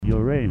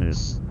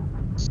Uranus,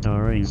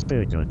 starring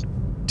Spigot.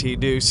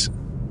 T-Deuce.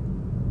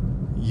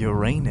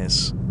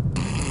 Uranus.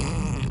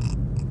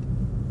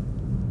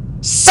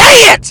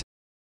 Say it!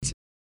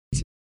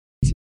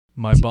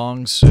 My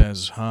bong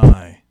says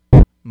hi.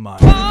 My